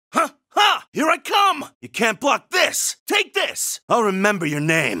come! You can't block this! Take this! I'll remember your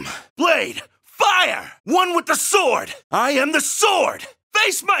name. Blade, fire! One with the sword! I am the sword!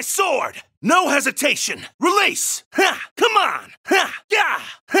 Face my sword! No hesitation! Release! Ha! Come on! Ha! Yeah!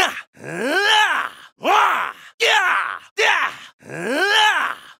 Ha! Ah! Ah! Yeah! Yeah!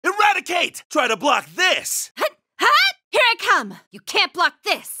 Ah! Eradicate! Try to block this! Hut! Hut! Here I come! You can't block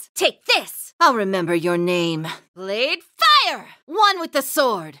this! Take this! I'll remember your name. Blade, fire! One with the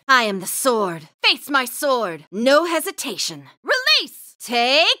sword. I am the sword. Face my sword. No hesitation. Release!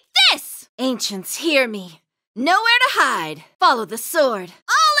 Take this! Ancients, hear me. Nowhere to hide. Follow the sword.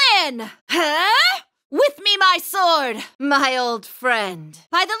 All in! Huh? With me, my sword, my old friend.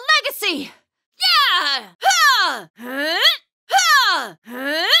 By the legacy! Yeah! Ha! Huh? Ha!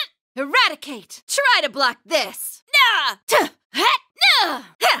 Huh? Eradicate! Try to block this! Nah! Tuh! Het! Nah!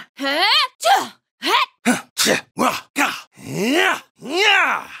 Ha! Ha! Tuh! Het!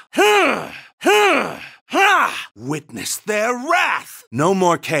 Witness their wrath! No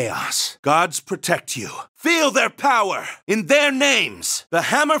more chaos. Gods protect you. Feel their power. In their names, the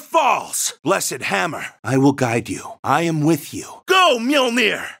hammer falls. Blessed hammer, I will guide you. I am with you. Go,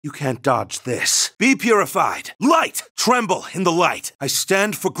 Mjolnir! You can't dodge this. Be purified. Light, tremble in the light. I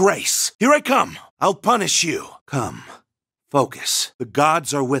stand for grace. Here I come. I'll punish you. Come. Focus. The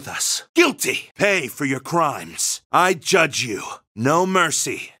gods are with us. Guilty. Pay for your crimes. I judge you. No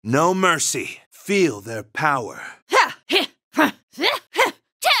mercy. No mercy. Feel their power.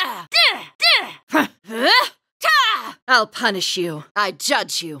 I'll punish you. I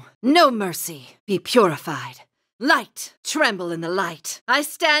judge you. No mercy. Be purified. Light, tremble in the light. I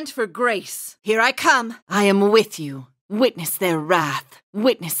stand for grace. Here I come. I am with you. Witness their wrath.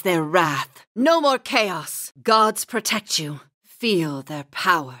 Witness their wrath. No more chaos. Gods protect you. Feel their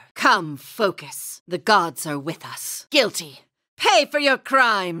power. Come, focus. The gods are with us. Guilty. Pay for your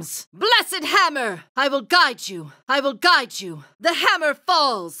crimes. Blessed hammer, I will guide you. I will guide you. The hammer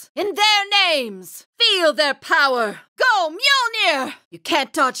falls. In their names. Feel their power. Go, Mjolnir! You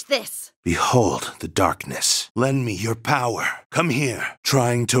can't dodge this. Behold the darkness. Lend me your power. Come here.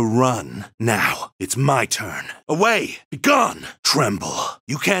 Trying to run. Now, it's my turn. Away! Begone! Tremble.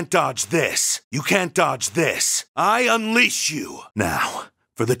 You can't dodge this. You can't dodge this. I unleash you. Now,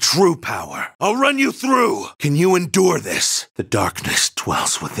 for the true power, I'll run you through. Can you endure this? The darkness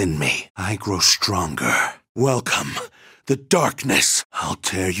dwells within me. I grow stronger. Welcome, the darkness. I'll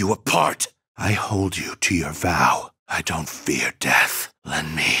tear you apart. I hold you to your vow. I don't fear death.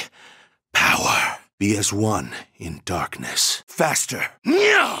 Lend me power. Be as one in darkness. Faster.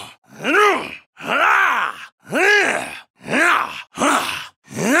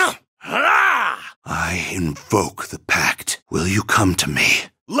 I invoke the pact. Will you come to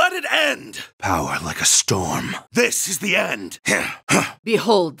me? Let it end! Power like a storm. This is the end.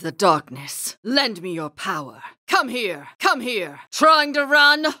 Behold the darkness. Lend me your power. Come here. Come here. Trying to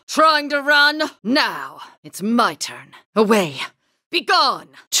run. Trying to run. Now, it's my turn. Away. Begone.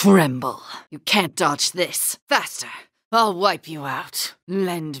 Tremble. You can't dodge this. Faster. I'll wipe you out.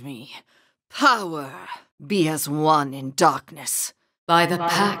 Lend me power. Be as one in darkness. By the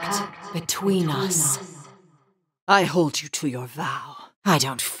pact between us. I hold you to your vow. I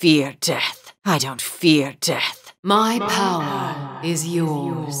don't fear death. I don't fear death. My power is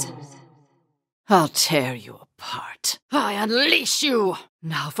yours. I'll tear you apart. I unleash you.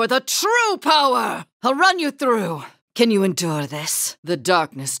 Now for the true power. I'll run you through. Can you endure this? The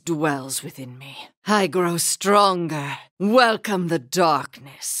darkness dwells within me. I grow stronger. Welcome the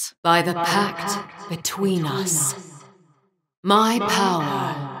darkness. By the pact between us. My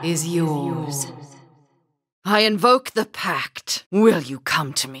power is yours. I invoke the pact. Will you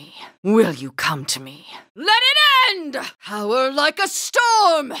come to me? Will you come to me? Let it end! Power like a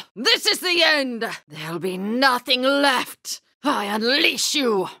storm! This is the end! There'll be nothing left! I unleash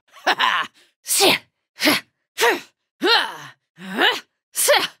you!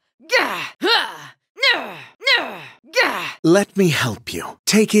 Let me help you.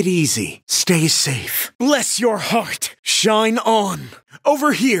 Take it easy. Stay safe. Bless your heart. Shine on.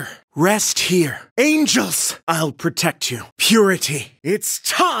 Over here. Rest here. Angels, I'll protect you. Purity. It's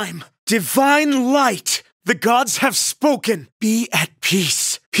time. Divine light. The gods have spoken. Be at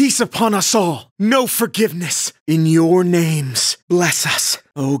peace. Peace upon us all. No forgiveness. In your names. Bless us,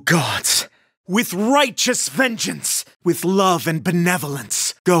 O gods. With righteous vengeance. With love and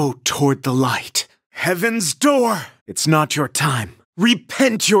benevolence. Go toward the light. Heaven's door. It's not your time.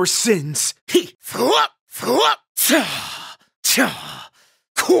 Repent your sins.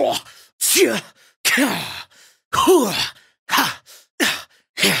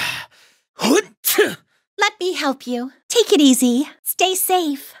 Let me help you. Take it easy. Stay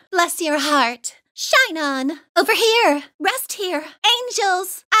safe. Bless your heart. Shine on. Over here. Rest here.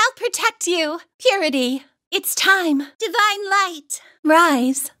 Angels, I'll protect you. Purity. It's time. Divine light.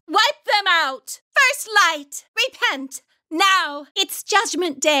 Rise. Wipe them out. First light. Repent. Now. It's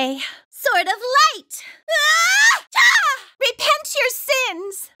judgment day. Sword of light. Ah! Ah! Repent your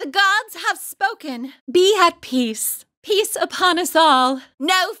sins. The gods have spoken. Be at peace. Peace upon us all.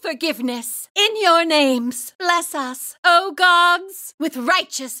 No forgiveness. In your names. Bless us, O gods, with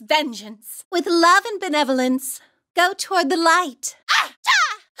righteous vengeance. With love and benevolence. Go toward the light. Ah!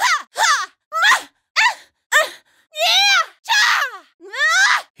 Ah! Ha! Ha! Ah! Ah! Yeah! Ah!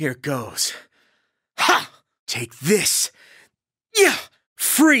 Ah! Here goes. Ha! Take this. Yeah!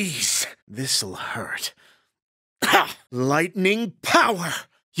 Freeze! This'll hurt. Ha! Lightning power!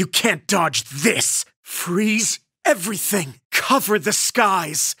 You can't dodge this! Freeze everything! Cover the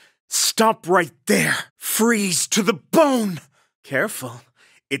skies! Stop right there! Freeze to the bone! Careful.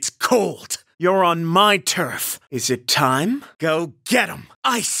 It's cold. You're on my turf. Is it time? Go get 'em!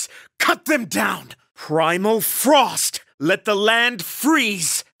 Ice! Cut them down! Primal frost! Let the land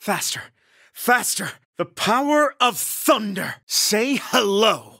freeze! Faster! Faster! The power of thunder! Say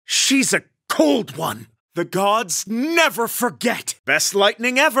hello! She's a cold one! The gods never forget! Best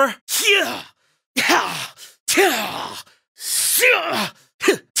lightning ever!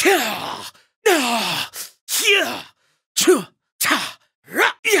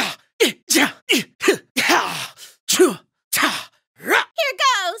 Here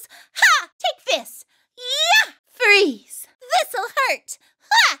goes! Ha! Take this! Yeah! Freeze! This'll hurt!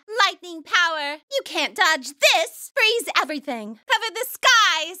 Ha! Lightning power! You can't dodge this! Freeze everything! Cover the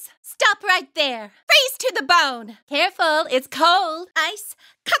skies! Stop right there! Freeze to the bone! Careful, it's cold! Ice!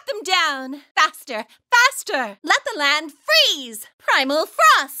 Cut them down! Faster! Faster! Let the land freeze! Primal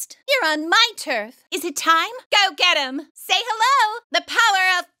frost! You're on my turf! Is it time? Go get 'em! Say hello! The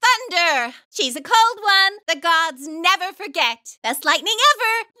power of thunder! She's a cold one! The gods never forget! Best lightning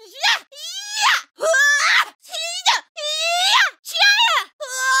ever! Yeah! Yeah! Ah! Yeah! Yeah! Chia!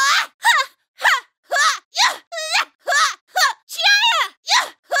 Ah! Ha! Ha! Ha! Yeah! Yeah! Ha! Ha! Chia!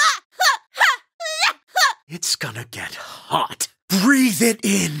 Yeah! Ha! Ha! Ha! Yeah! Ha! It's gonna get hot. Breathe it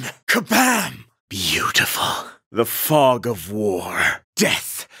in. Kabam! Beautiful. The fog of war.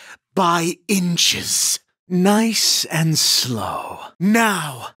 Death by inches. Nice and slow.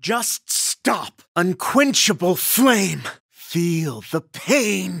 Now, just stop. Unquenchable flame. Feel the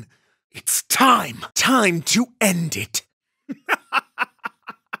pain. It's time. Time to end it.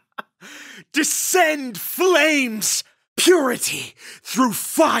 Descend flames. Purity through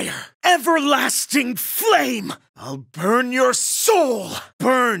fire. Everlasting flame. I'll burn your soul.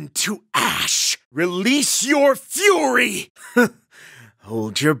 Burn to ash. Release your fury.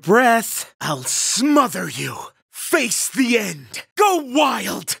 Hold your breath. I'll smother you. Face the end. Go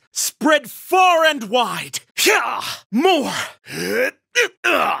wild. Spread far and wide. More.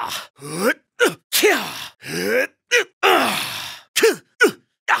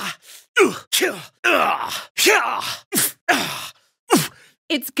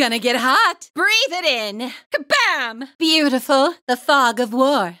 It's gonna get hot. Breathe it in. Kabam! Beautiful. The fog of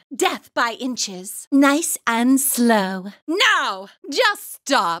war. Death by inches. Nice and slow. Now! Just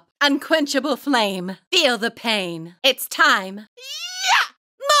stop. Unquenchable flame. Feel the pain. It's time. Yeah!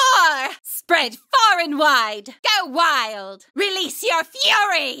 More! Spread far and wide. Go wild. Release your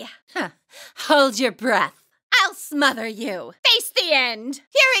fury. Hold your breath. I'll smother you. Face the end.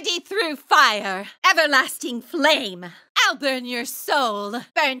 Purity through fire. Everlasting flame. I'll burn your soul.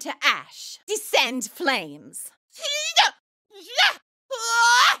 Burn to ash. Descend flames.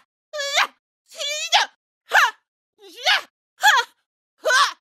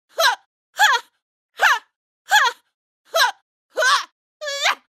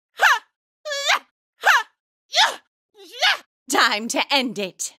 Time to end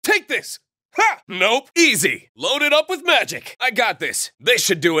it. Take this! Ha! Nope. Easy. Load it up with magic. I got this. This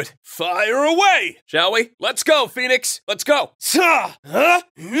should do it. Fire away! Shall we? Let's go, Phoenix. Let's go.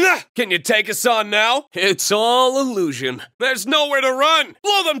 Can you take us on now? It's all illusion. There's nowhere to run.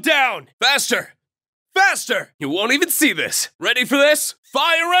 Blow them down. Faster. Faster! You won't even see this. Ready for this?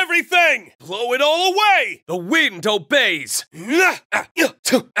 Fire everything! Blow it all away! The wind obeys.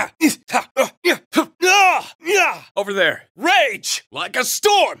 Over there. Rage! Like a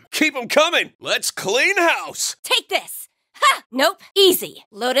storm! Keep 'em coming! Let's clean house! Take this. Ha! Nope. Easy.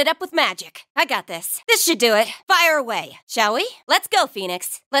 Load it up with magic. I got this. This should do it. Fire away. Shall we? Let's go,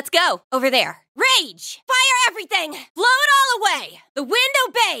 Phoenix. Let's go. Over there. Rage! Fire everything! Blow it all away! The wind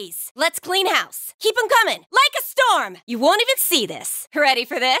obeys! Let's clean house. Keep 'em coming. Like a storm! You won't even see this. Ready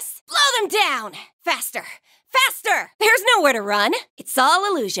for this? Blow them down! Faster! Faster! There's nowhere to run. It's all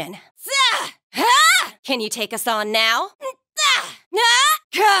illusion. Can you take us on now?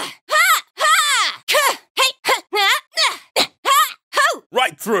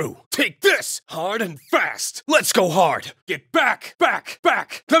 Right through. Take this. Hard and fast. Let's go hard. Get back, back,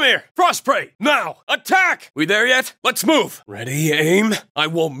 back. Come here. Frost Prey. Now. Attack. We there yet? Let's move. Ready, aim. I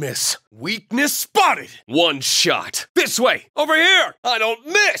won't miss. Weakness spotted. One shot. This way. Over here. I don't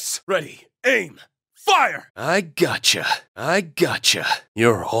miss. Ready, aim. Fire! I gotcha.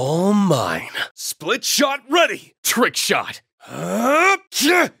 You're all mine. Split shot ready. Trick shot. How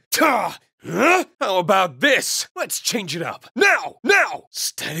about this? Let's change it up. Now!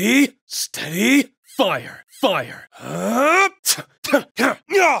 Steady, fire. Right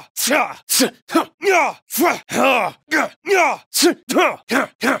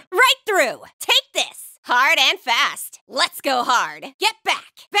through. Take this. Hard and fast. Let's go hard. Get back.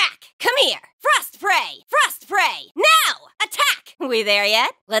 Come here. Frost Prey. Now! Attack! We there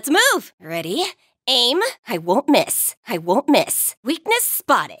yet? Let's move. Ready? Aim. I won't miss. Weakness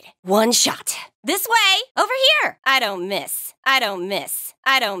spotted. One shot. This way. Over here. I don't miss.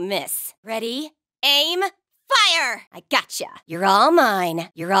 Ready? Aim. Fire! I gotcha. You're all mine.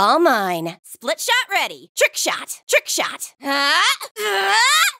 Split shot ready. Trick shot.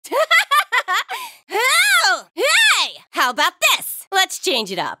 Oh! Hey! How about this? Let's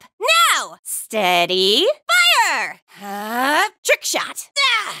change it up. Now! Steady. Fire! Trick shot.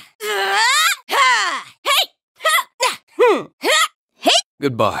 Hey!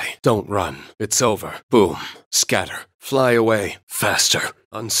 Goodbye. Don't run. It's over. Boom. Scatter. Fly away. Faster.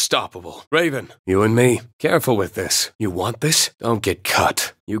 Unstoppable. Raven, you and me, careful with this. You want this? Don't get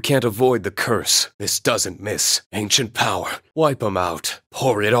cut. You can't avoid the curse. This doesn't miss. Ancient power. Wipe 'em out.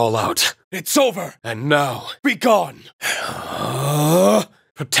 Pour it all out. It's over. And now, be gone.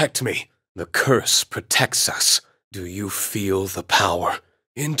 Protect me. The curse protects us. Do you feel the power?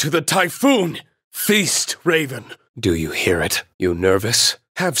 Into the typhoon. Feast, Raven. Do you hear it? You nervous?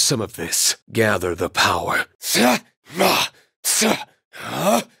 Have some of this. Gather the power.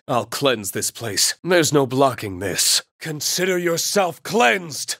 I'll cleanse this place. There's no blocking this. Consider yourself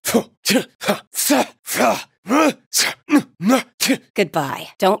cleansed. Goodbye.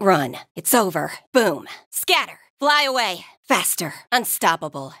 Don't run. It's over. Boom. Scatter. Fly away. Faster.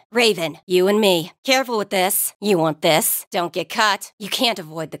 Unstoppable. Raven, you and me. Careful with this. You want this. Don't get cut. You can't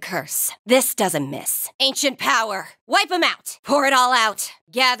avoid the curse. This doesn't miss. Ancient power. Wipe 'em out. Pour it all out.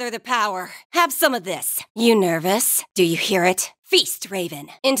 Gather the power. Have some of this. You nervous? Do you hear it? Feast, Raven.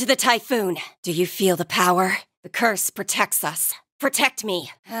 Into the typhoon. Do you feel the power? The curse protects us. Protect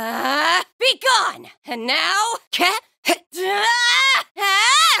me. Be gone. And now...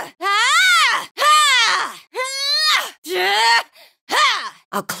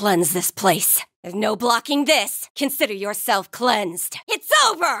 I'll cleanse this place. There's no blocking this. Consider yourself cleansed. It's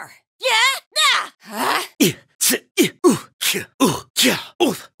over!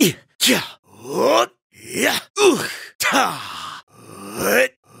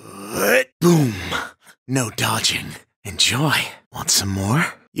 Boom. No dodging. Enjoy. Want some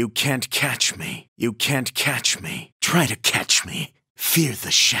more? You can't catch me. Try to catch me. Fear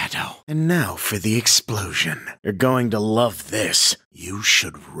the shadow. And now for the explosion. You're going to love this. You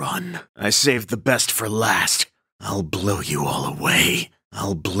should run. I saved the best for last. I'll blow you all away.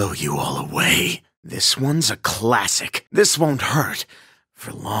 This one's a classic. This won't hurt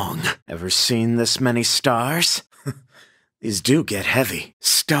for long. Ever seen this many stars? These do get heavy.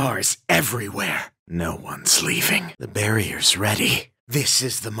 Stars everywhere. No one's leaving. The barrier's ready. This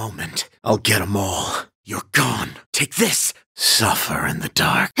is the moment. I'll get 'em all. You're gone. Take this. Suffer in the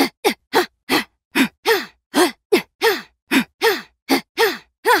dark.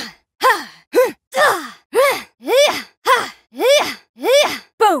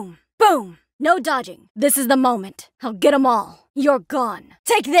 Boom! Boom! No dodging. This is the moment. I'll get 'em all. You're gone.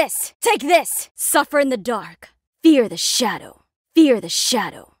 Take this! Suffer in the dark. Fear the shadow.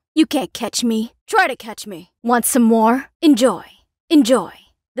 You can't catch me. Try to catch me. Want some more? Enjoy.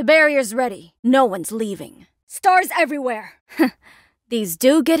 The barrier's ready. No one's leaving. Stars everywhere. These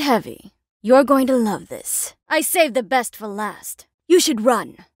do get heavy. You're going to love this. I saved the best for last. You should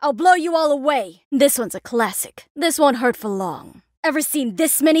run. I'll blow you all away. This one's a classic. This won't hurt for long. Ever seen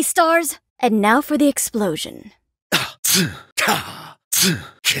this many stars? And now for the explosion.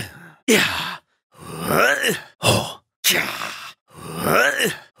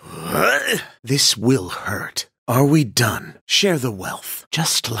 This will hurt. Are we done? Share the wealth.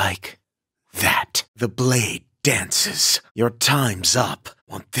 Just like that. The blade dances. Your time's up.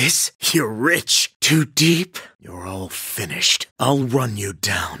 Want this? You're rich. Too deep? You're all finished. I'll run you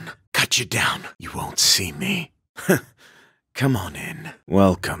down. Cut you down. You won't see me. Come on in.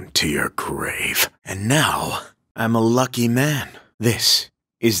 Welcome to your grave. And now, I'm a lucky man. This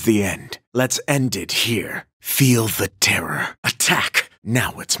is the end. Let's end it here. Feel the terror. Attack.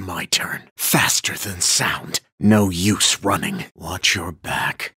 Now it's my turn. Faster than sound. No use running. Watch your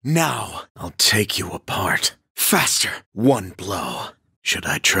back. Now, I'll take you apart. Faster. One blow. Should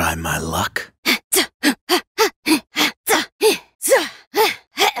I try my luck?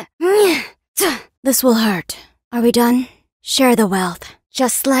 This will hurt. Are we done? Share the wealth.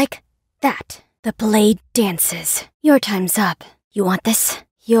 Just like that. The blade dances. Your time's up. You want this?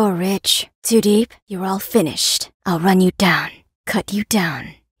 You're rich. Too deep? You're all finished. I'll run you down. Cut you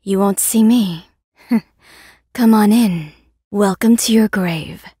down. You won't see me. Come on in. Welcome to your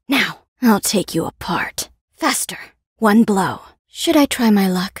grave. Now, I'll take you apart. Faster. One blow. Should I try my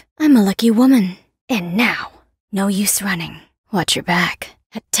luck? I'm a lucky woman. And now, no use running. Watch your back.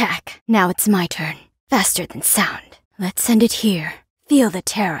 Attack. Now it's my turn. Faster than sound. Let's end it here. Feel the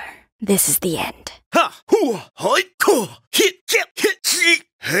terror. This is the end. Ha! Hoo! Hi! Cool! Hit! Hit! Hit!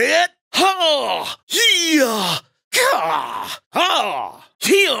 Hit! Ha! Yeah! Ha! Ha!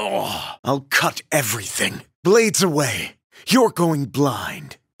 Heel! I'll cut everything. Blades away. You're going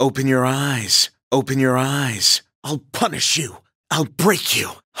blind. Open your eyes. Open your eyes. I'll punish you. I'll break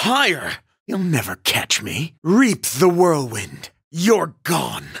you. Higher. You'll never catch me. Reap the whirlwind. You're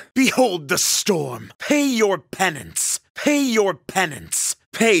gone. Behold the storm. Pay your penance. Pay your penance.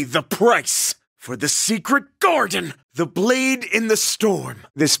 Pay the price. For the secret garden. The blade in the storm.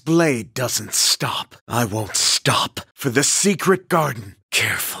 This blade doesn't stop. I won't stop. For the secret garden.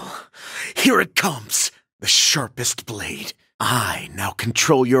 Careful. Here it comes. The sharpest blade. I now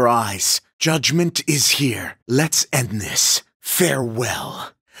control your eyes. Judgment is here. Let's end this.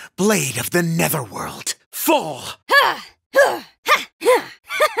 Farewell. Blade of the netherworld. Fall.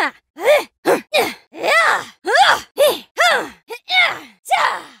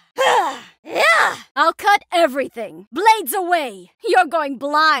 I'll cut everything. Blades away. You're going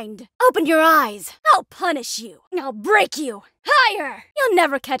blind. Open your eyes. I'll punish you. I'll break you. Higher. You'll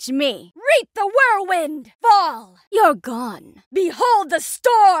never catch me. Reap the whirlwind. Fall. You're gone. Behold the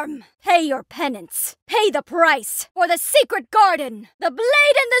storm. Pay your penance. Pay the price for the secret garden. The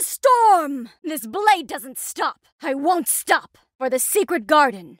blade in the storm. This blade doesn't stop. I won't stop. For the secret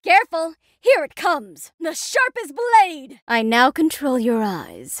garden. Careful. Here it comes. The sharpest blade. I now control your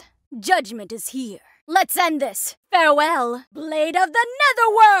eyes. Judgment is here. Let's end this. Farewell, blade of the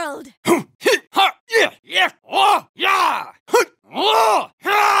netherworld.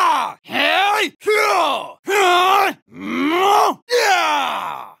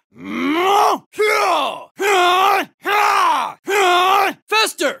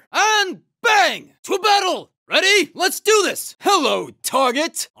 Faster and bang! To battle! Ready? Let's do this! Hello,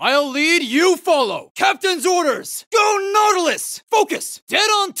 target! I'll lead, you follow! Captain's orders! Go Nautilus! Focus! Dead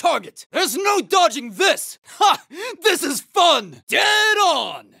on target! There's no dodging this! Ha! This is fun! Dead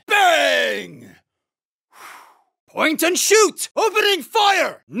on! Bang! Point and shoot! Opening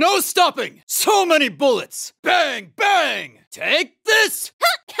fire! No stopping! So many bullets! Bang! Bang! Take this!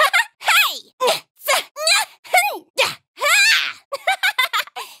 Hey!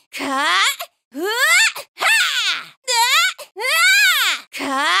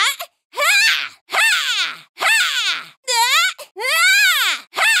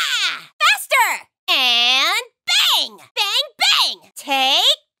 Faster! And bang! Bang, bang!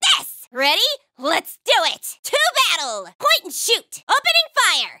 Take this! Ready? Let's do it! To battle! Point and shoot! Opening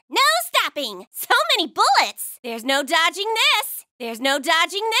fire! No stopping! So many bullets! There's no dodging this! There's no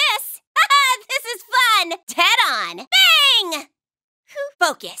dodging this! This is fun! Dead on! Bang!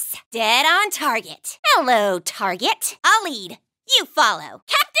 Focus. Dead on target. Hello, target. I'll lead. You follow.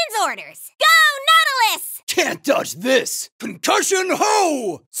 Captain's orders. Go, Nautilus! Can't dodge this! Concussion,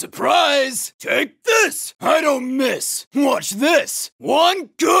 ho! Surprise! Take this! I don't miss! Watch this! One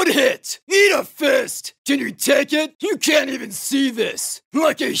good hit! Eat a fist! Can you take it? You can't even see this!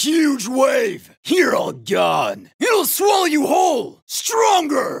 Like a huge wave! You're all gone! It'll swallow you whole!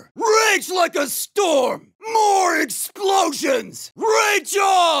 Stronger! Rage like a storm! More explosions! Rage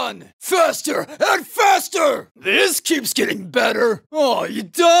on! Faster and faster! This keeps getting better! Oh, you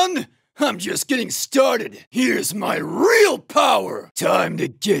done? I'm just getting started. Here's my real power. Time to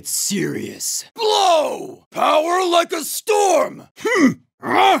get serious. Blow! Power like a storm!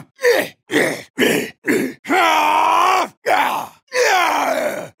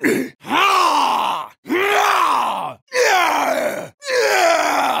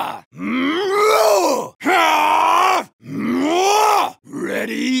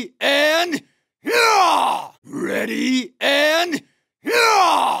 Ready and... Ready and...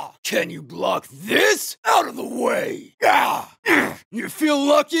 Can you block this? Out of the way!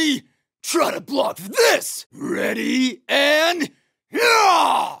 Lucky! Try to block this! Ready, and...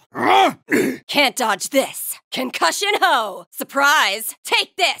 Can't dodge this. Concussion ho! Surprise!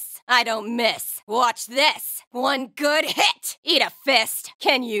 Take this! I don't miss. Watch this. One good hit. Eat a fist.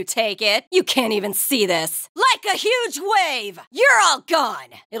 Can you take it? You can't even see this. Like a huge wave. You're all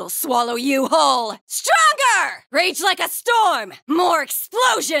gone. It'll swallow you whole. Stronger! Rage like a storm. More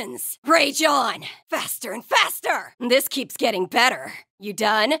explosions. Rage on. Faster and faster. This keeps getting better. You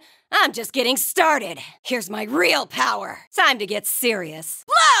done? I'm just getting started. Here's my real power. Time to get serious.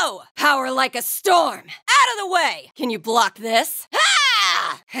 Blow! Power like a storm. Out of the way. Can you block this?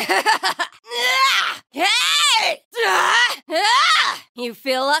 Ah! You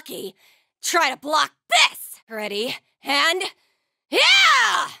feel lucky. Try to block this. Ready? And...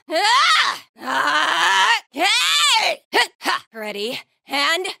 Ready?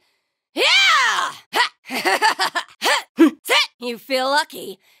 And... You feel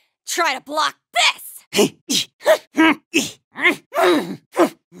lucky. Try to block this.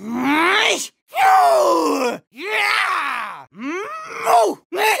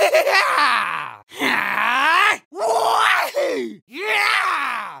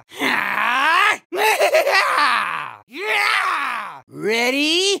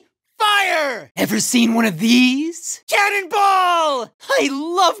 Ready? Fire! Ever seen one of these? Cannonball! I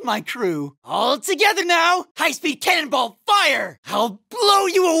love my crew. All together now. High-speed cannonball fire! I'll blow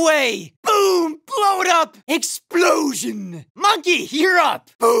you away. Boom! Blow it up. Explosion. Monkey, you're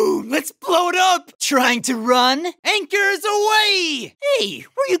up. Boom! Let's blow it up. Trying to run? Anchors away! Hey,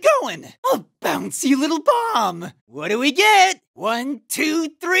 where you going? A bouncy little bomb. What do we get? 1, 2,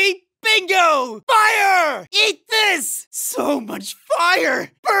 3... Bingo! Fire! Eat this! So much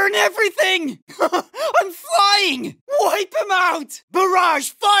fire! Burn everything! I'm flying! Wipe him out! Barrage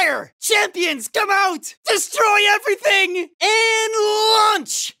fire! Champions, come out! Destroy everything! And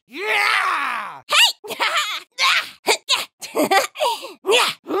launch! Yeah!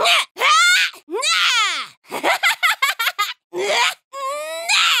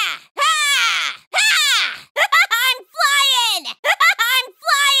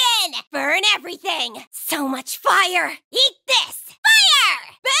 Burn everything! So much fire! Eat this!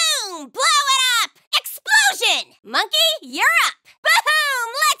 Fire! Boom! Blow it up! Explosion! Monkey, you're up!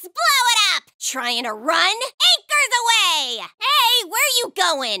 Boom! Let's blow it up! Trying to run? Anchors away! Hey, where you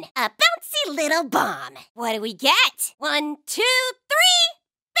going? A bouncy little bomb. What do we get? 1, 2, 3...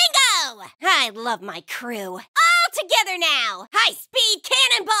 Bingo! I love my crew. All together now! High-speed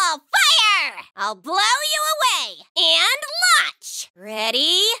cannonball fire! I'll blow you away! And launch!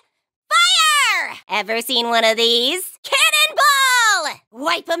 Ready? Fire! Ever seen one of these? Cannonball!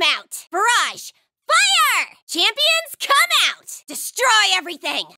 Wipe them out. Barrage! Fire! Champions, come out! Destroy everything!